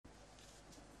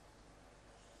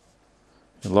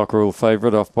The Lockerell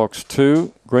favourite off box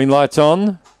 2. Green light's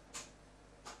on.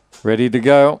 Ready to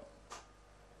go.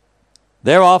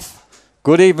 They're off.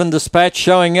 Good even dispatch.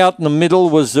 Showing out in the middle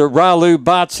was Ralu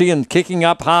Bartzi, and kicking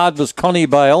up hard was Connie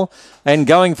Bale. And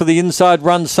going for the inside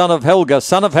run, Son of Helga.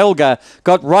 Son of Helga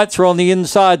got right through on the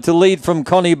inside to lead from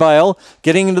Connie Bale.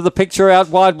 Getting into the picture out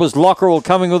wide was Lockerell,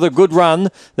 coming with a good run.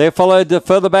 They're followed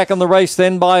further back on the race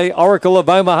then by Oracle of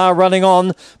Omaha running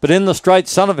on. But in the straight,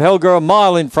 Son of Helga a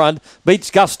mile in front. Beats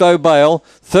Gusto Bale.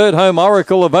 Third home,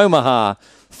 Oracle of Omaha.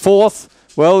 Fourth,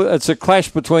 well, it's a clash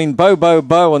between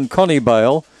Bo and Connie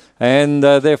Bale. And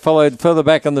they're followed further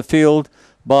back on the field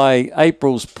by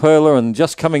April's Perla, and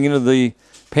just coming into the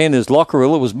pen is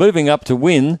Lockerell. It was moving up to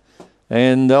win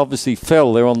and obviously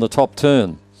fell there on the top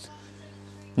turn.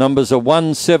 Numbers are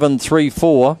 1, 7, 3,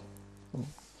 4.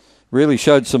 Really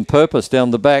showed some purpose down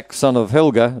the back. Son of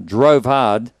Helga drove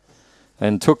hard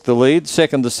and took the lead.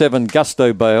 Second to 7,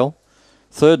 Gusto Bale.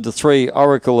 Third to 3,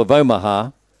 Oracle of Omaha.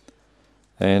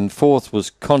 And fourth was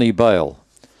Connie Bale.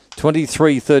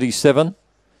 23.37.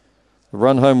 The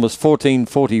run home was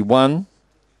 14.41.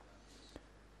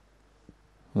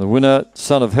 The winner,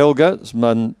 Son of Helga, has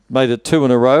made it 2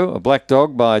 in a row. A black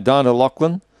dog by Dinah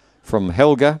Lachlan from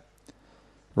Helga.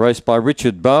 Raced by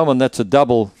Richard Bowman. That's a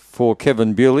double for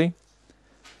Kevin Bewley.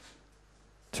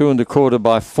 2 1/4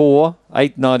 by 4.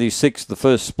 8.96 the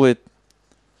first split.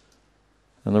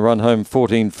 And the run home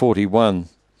 14.41.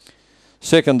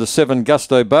 Second to 7,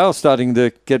 Gusto Bale, starting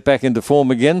to get back into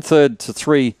form again. Third to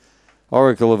 3,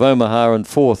 Oracle of Omaha, and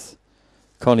fourth,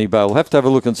 Connie Bale. We'll have to have a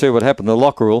look and see what happened to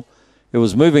Lockerell. It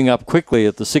was moving up quickly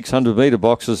at the 600-metre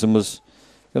boxes and was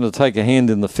going to take a hand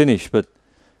in the finish, but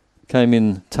came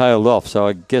in tailed off, so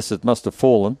I guess it must have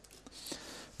fallen.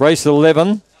 Race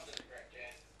 11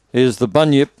 is the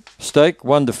Bunyip Stake,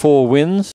 1 to 4 wins.